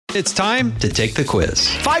It's time to take the quiz.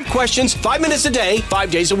 5 questions, 5 minutes a day,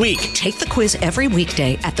 5 days a week. Take the quiz every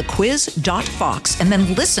weekday at thequiz.fox and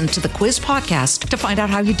then listen to the quiz podcast to find out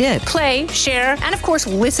how you did. Play, share, and of course,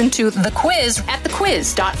 listen to The Quiz at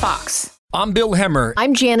thequiz.fox. I'm Bill Hemmer.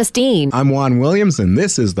 I'm Janice Dean. I'm Juan Williams, and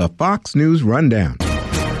this is the Fox News Rundown.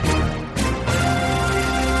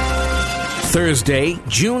 Thursday,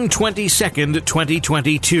 June 22nd,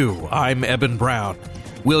 2022. I'm Eben Brown.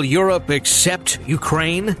 Will Europe accept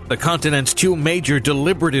Ukraine? The continent's 2 major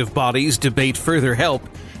deliberative bodies debate further help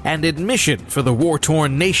and admission for the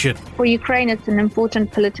war-torn nation. For Ukraine, it's an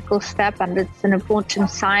important political step, and it's an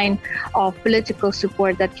important sign of political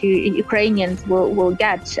support that Ukrainians will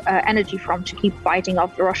get energy from to keep fighting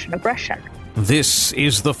off the Russian aggression. This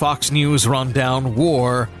is the Fox News Rundown: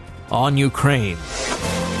 War on Ukraine.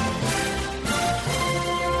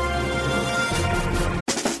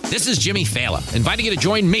 This is Jimmy Fallon, inviting you to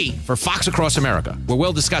join me for Fox Across America, where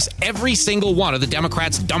we'll discuss every single one of the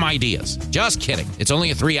Democrats' dumb ideas. Just kidding. It's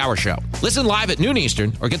only a 3-hour show. Listen live at noon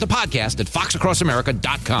Eastern or get the podcast at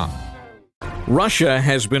foxacrossamerica.com. Russia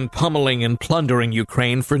has been pummeling and plundering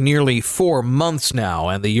Ukraine for nearly 4 months now,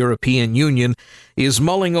 and the European Union is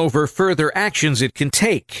mulling over further actions it can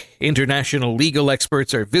take. International legal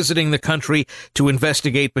experts are visiting the country to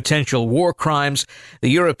investigate potential war crimes. The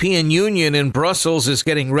European Union in Brussels is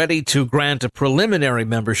getting ready to grant a preliminary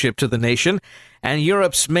membership to the nation, and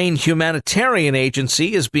Europe's main humanitarian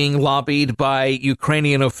agency is being lobbied by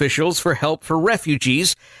Ukrainian officials for help for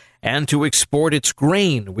refugees and to export its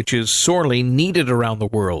grain, which is sorely needed around the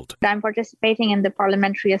world. I'm participating in the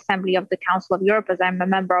Parliamentary Assembly of the Council of Europe as I'm a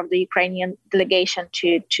member of the Ukrainian delegation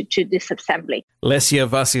to this assembly. Lesia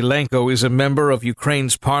Vasilenko is a member of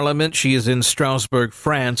Ukraine's parliament. She is in Strasbourg,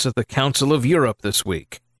 France, at the Council of Europe this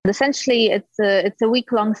week. Essentially, it's a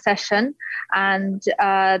week-long session, and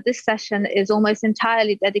this session is almost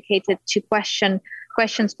entirely dedicated to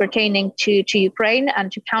questions pertaining to Ukraine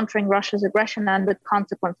and to countering Russia's aggression and the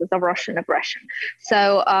consequences of Russian aggression.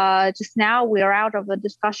 So just now we are out of a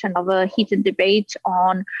discussion of a heated debate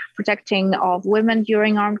on protecting of women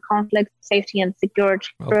during armed conflict, safety and security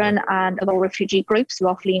of children and other refugee groups who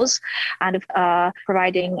are fleeing, and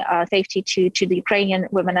providing safety to the Ukrainian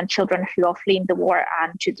women and children who are fleeing the war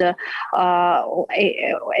and to the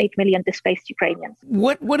 8 million displaced Ukrainians.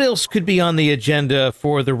 What else could be on the agenda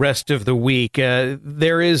for the rest of the week?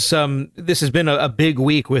 There is this has been a big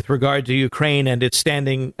week with regard to Ukraine and its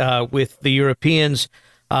standing with the Europeans.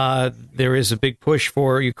 There is a big push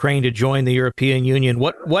for Ukraine to join the European Union.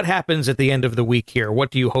 What happens at the end of the week here?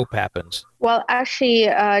 What do you hope happens? Well, actually,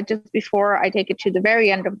 just before I take it to the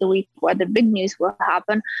very end of the week where the big news will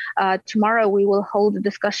happen, tomorrow we will hold a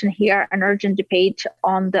discussion here, an urgent debate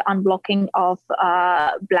on the unblocking of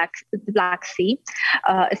the Black Sea.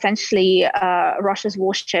 Essentially, Russia's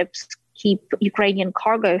warships keep Ukrainian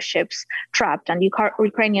cargo ships trapped, and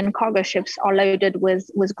Ukrainian cargo ships are loaded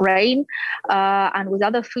with grain and with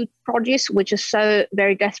other food produce, which is so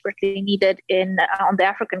very desperately needed on the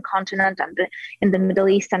African continent and in the Middle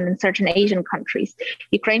East and in certain Asian countries.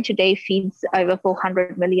 Ukraine today feeds over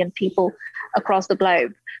 400 million people across the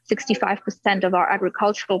globe. 65% of our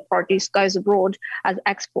agricultural produce goes abroad as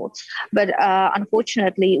exports. But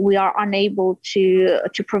unfortunately, we are unable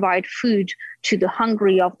to provide food to the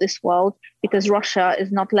hungry of this world because Russia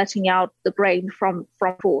is not letting out the grain from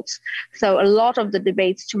ports. So a lot of the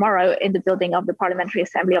debates tomorrow in the building of the Parliamentary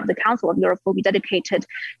Assembly of the Council of Europe will be dedicated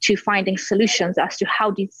to finding solutions as to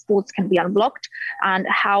how these ports can be unblocked and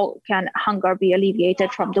how can hunger be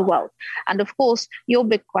alleviated from the world. And of course, your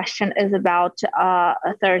big question is about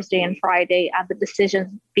Thursday and Friday and the decisions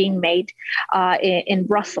being made in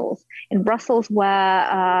Brussels. In Brussels,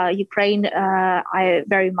 where Ukraine, I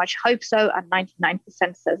very much hope so, and 99%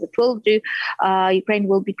 says it will do, Ukraine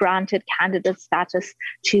will be granted candidate status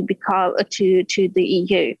to become to the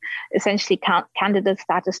EU. Essentially, candidate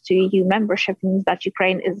status to EU membership means that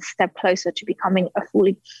Ukraine is a step closer to becoming a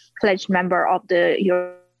fully fledged member of the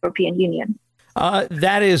European Union.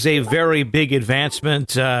 That is a very big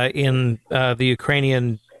advancement in the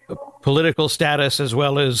Ukrainian political status as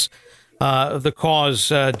well as the cause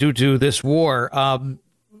due to this war.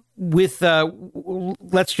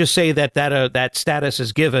 Let's just say that status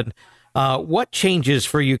is given. What changes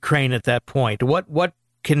for Ukraine at that point? What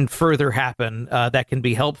can further happen that can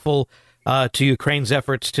be helpful to Ukraine's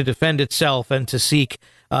efforts to defend itself and to seek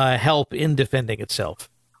help in defending itself?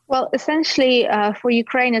 Well, essentially, for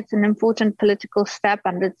Ukraine, it's an important political step,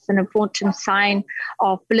 and it's an important sign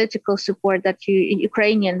of political support that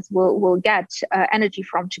Ukrainians will get energy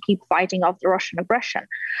from to keep fighting off the Russian aggression.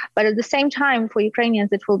 But at the same time, for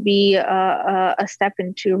Ukrainians, it will be a step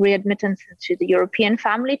into readmittance into the European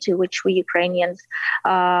family to which we Ukrainians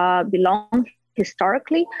belong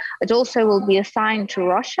historically. It also will be a sign to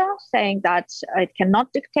Russia saying that it cannot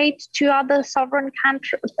dictate to other sovereign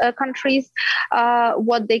countries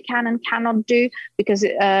what they can and cannot do, because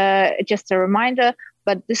just a reminder,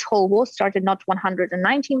 but this whole war started not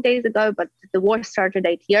 119 days ago, but the war started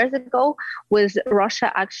 8 years ago, with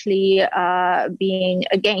Russia actually being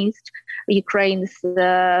against Ukraine's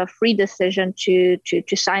free decision to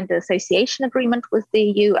sign the association agreement with the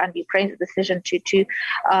EU, and Ukraine's decision to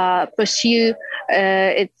pursue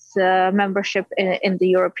its membership in the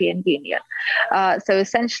European Union. So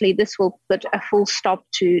essentially, this will put a full stop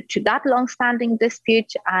to that long-standing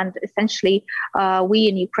dispute, and essentially, we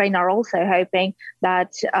in Ukraine are also hoping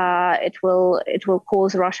that it will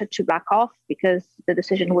cause Russia to back off, because the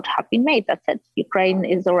decision would have been made that said Ukraine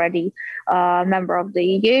is already a member of the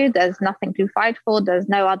EU. There's nothing to fight for. There's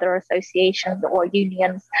no other associations or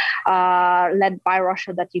unions led by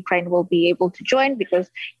Russia that Ukraine will be able to join, because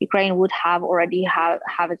Ukraine would have already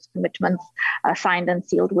have its commitments signed and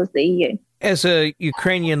sealed with the EU. As a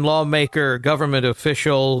Ukrainian lawmaker, government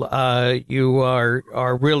official, you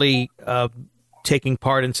are really taking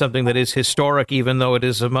part in something that is historic, even though it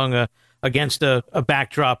is against a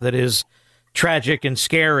backdrop that is tragic and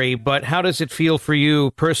scary. But how does it feel for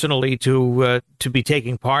you personally to be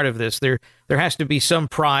taking part of this? There has to be some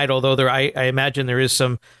pride, although I imagine there is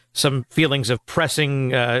some feelings of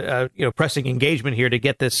pressing engagement here to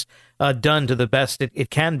get this done to the best it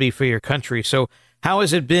can be for your country. So how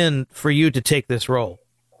has it been for you to take this role?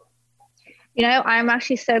 You know, I'm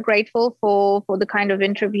actually so grateful for the kind of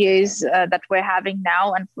interviews that we're having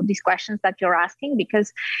now, and for these questions that you're asking,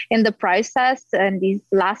 because in the process in these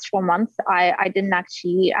last 4 months, I didn't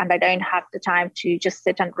actually, and I don't have the time to just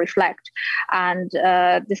sit and reflect. And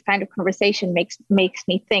this kind of conversation makes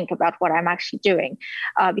me think about what I'm actually doing.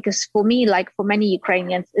 Because for me, like for many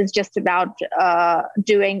Ukrainians, it's just about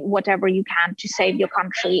doing whatever you can to save your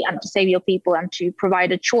country and to save your people and to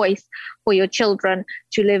provide a choice for your children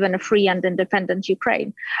to live in a free and independent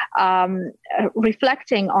Ukraine.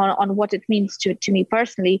 Reflecting on what it means to me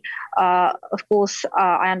personally, of course,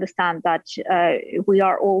 I understand that we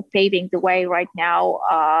are all paving the way right now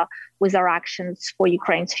with our actions for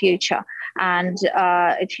Ukraine's future. And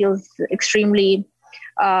it feels extremely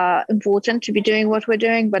important to be doing what we're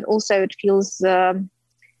doing, but also it feels the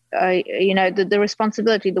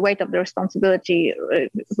responsibility, the weight of the responsibility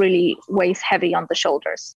really weighs heavy on the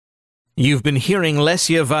shoulders. You've been hearing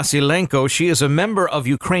Lesia Vasilenko. She is a member of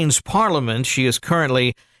Ukraine's parliament. She is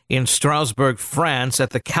currently in Strasbourg, France, at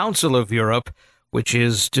the Council of Europe, which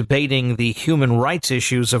is debating the human rights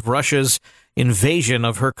issues of Russia's invasion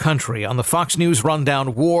of her country. On the Fox News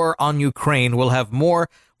Rundown, War on Ukraine. We'll have more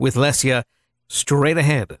with Lesia straight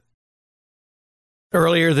ahead.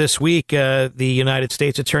 Earlier this week, the United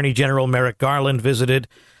States Attorney General Merrick Garland visited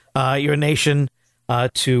your nation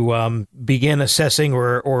to begin assessing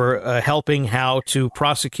or helping how to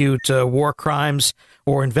prosecute war crimes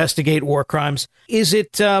or investigate war crimes. Is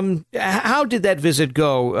it, how did that visit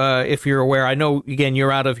go, if you're aware? I know, again,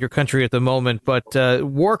 you're out of your country at the moment, but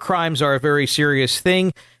war crimes are a very serious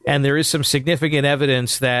thing, and there is some significant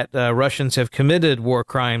evidence that Russians have committed war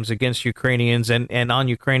crimes against Ukrainians and on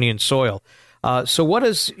Ukrainian soil. So what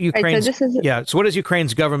does Ukraine's So what does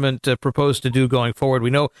Ukraine's government propose to do going forward?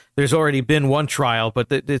 We know there's already been one trial, but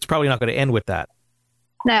it's probably not going to end with that.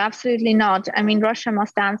 No, absolutely not. I mean, Russia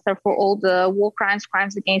must answer for all the war crimes,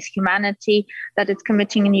 crimes against humanity that it's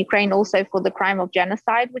committing in Ukraine, also for the crime of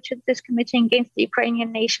genocide, which it is committing against the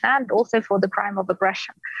Ukrainian nation, and also for the crime of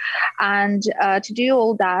aggression. And to do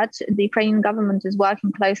all that, the Ukrainian government is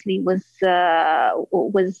working closely with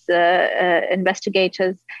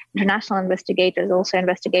investigators, international investigators, also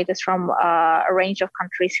investigators from a range of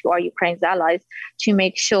countries who are Ukraine's allies, to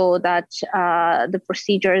make sure that the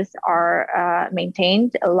procedures are maintained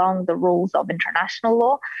along the rules of international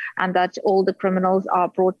law, and that all the criminals are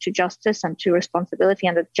brought to justice and to responsibility,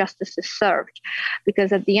 and that justice is served.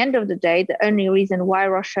 Because at the end of the day, the only reason why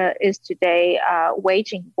Russia is today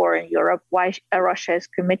waging war in Europe, why Russia is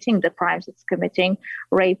committing the crimes it's committing,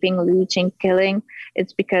 raping, looting, killing,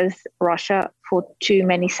 it's because Russia for too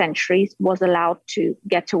many centuries was allowed to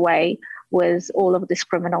get away with all of this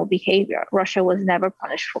criminal behavior. Russia was never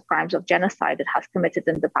punished for crimes of genocide it has committed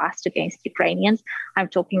in the past against Ukrainians. I'm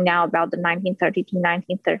talking now about the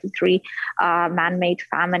 1932-1933 man-made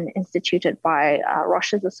famine instituted by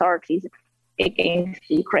Russia's authorities against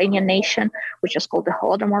the Ukrainian nation, which is called the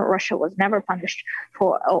Holodomor. Russia was never punished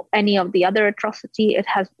for any of the other atrocities it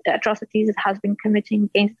has been committing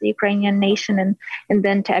against the Ukrainian nation in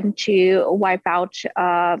the attempt to wipe out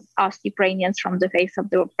us Ukrainians from the face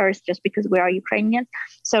of the earth just because we are Ukrainians.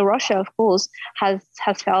 So Russia, of course, has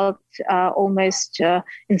felt almost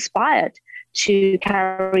inspired to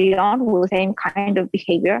carry on with the same kind of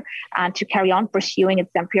behavior and to carry on pursuing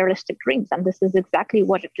its imperialistic dreams. And this is exactly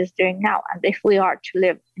what it is doing now. And if we are to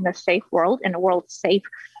live in a safe world, in a world safe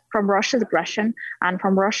from Russia's aggression and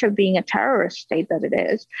from Russia being a terrorist state that it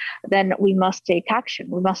is, then we must take action.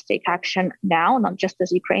 We must take action now, not just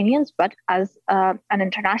as Ukrainians, but as an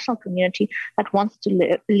international community that wants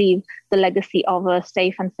to leave the legacy of a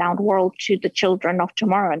safe and sound world to the children of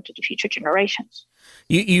tomorrow and to the future generations.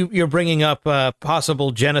 You're bringing up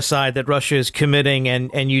possible genocide that Russia is committing,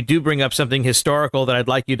 and you do bring up something historical that I'd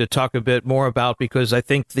like you to talk a bit more about, because I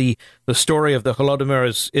think the story of the Holodomor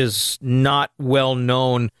is not well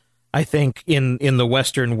known, I think, in the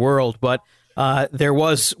Western world. But there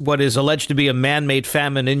was what is alleged to be a man-made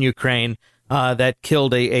famine in Ukraine that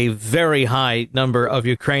killed a very high number of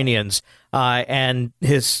Ukrainians. And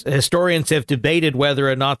historians have debated whether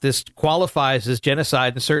or not this qualifies as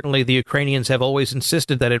genocide, and certainly the Ukrainians have always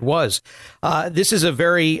insisted that it was. This is a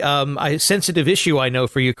very sensitive issue, I know,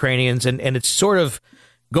 for Ukrainians, and it's sort of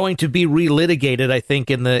going to be relitigated, I think,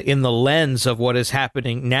 in the lens of what is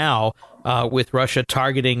happening now with Russia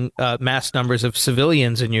targeting mass numbers of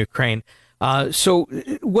civilians in Ukraine. So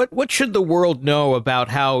what should the world know about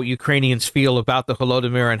how Ukrainians feel about the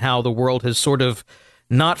Holodomor and how the world has sort of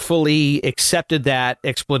not fully accepted that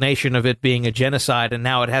explanation of it being a genocide, and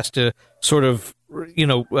now it has to sort of,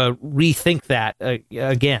 rethink that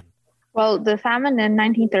again? Well, the famine in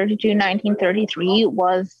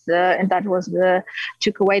 1932-1933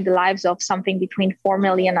 took away the lives of something between 4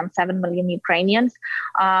 million and 7 million Ukrainians,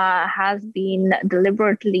 has been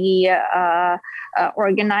deliberately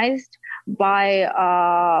organized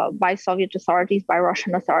by Soviet authorities, by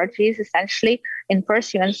Russian authorities, essentially in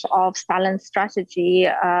pursuance of Stalin's strategy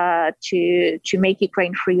to make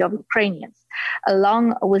Ukraine free of Ukrainians.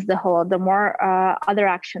 Along with the Holodomor, other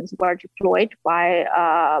actions were deployed by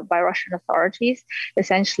Russian authorities,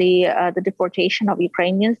 essentially the deportation of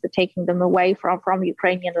Ukrainians, the taking them away from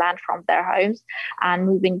Ukrainian land, from their homes, and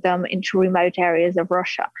moving them into remote areas of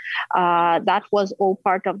Russia. That was all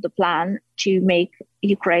part of the plan to make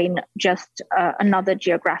Ukraine just another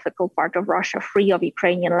geographical part of Russia, free of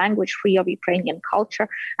Ukrainian language, free of Ukrainian culture,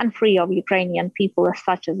 and free of Ukrainian people as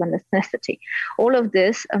such as an ethnicity. All of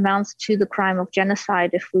this amounts to the crime of genocide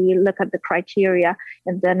if we look at the criteria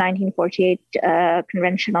in the 1948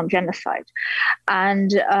 Convention on Genocide. And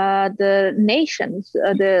the nations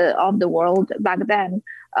of the world back then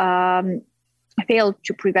failed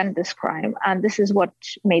to prevent this crime, and this is what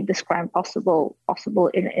made this crime possible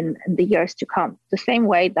in the years to come. The same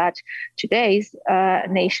way that today's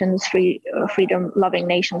nations, freedom-loving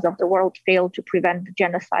nations of the world, failed to prevent the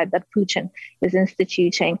genocide that Putin is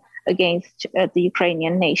instituting against the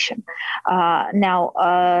Ukrainian nation. Now,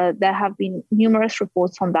 there have been numerous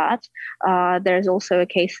reports on that. There's also a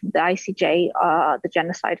case, the ICJ, the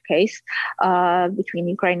genocide case between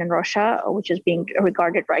Ukraine and Russia, which is being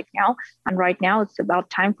regarded right now. And right now, it's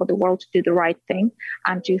about time for the world to do the right thing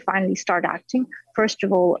and to finally start acting. First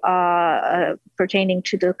of all, pertaining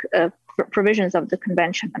to the provisions of the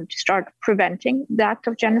convention, and to start preventing the act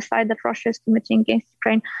of genocide that Russia is committing against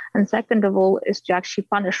Ukraine. And second of all is to actually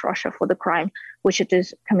punish Russia for the crime which it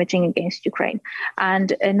is committing against Ukraine.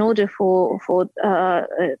 And in order for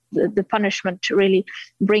the punishment to really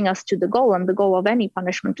bring us to the goal, and the goal of any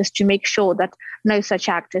punishment is to make sure that no such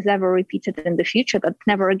act is ever repeated in the future, that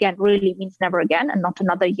never again really means never again and not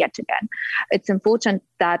another yet again. It's important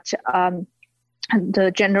that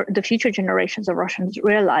the future generations of Russians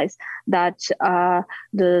realize that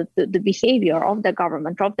the behavior of their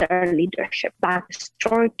government, of their leadership back in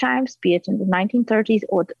historic times, be it in the 1930s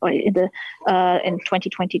or in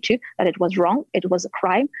 2022, that it was wrong, it was a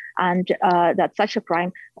crime, and that such a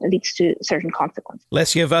crime leads to certain consequences.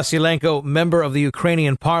 Lesia Vasilenko, member of the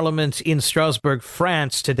Ukrainian parliament in Strasbourg,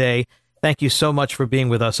 France today. Thank you so much for being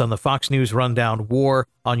with us on the Fox News Rundown, War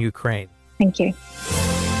on Ukraine. Thank you.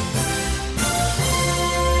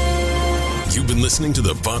 You've been listening to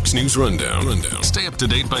the Fox News Rundown. Stay up to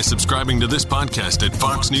date by subscribing to this podcast at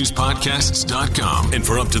foxnewspodcasts.com. And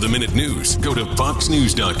for up-to-the-minute news, go to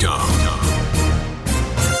foxnews.com.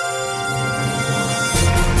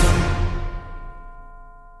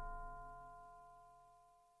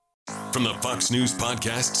 from the Fox News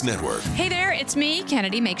Podcasts Network. Hey there, it's me,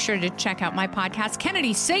 Kennedy. Make sure to check out my podcast,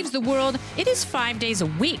 Kennedy Saves the World. It is 5 days a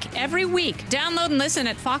week, every week. Download and listen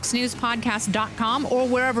at foxnewspodcast.com or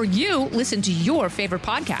wherever you listen to your favorite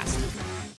podcast.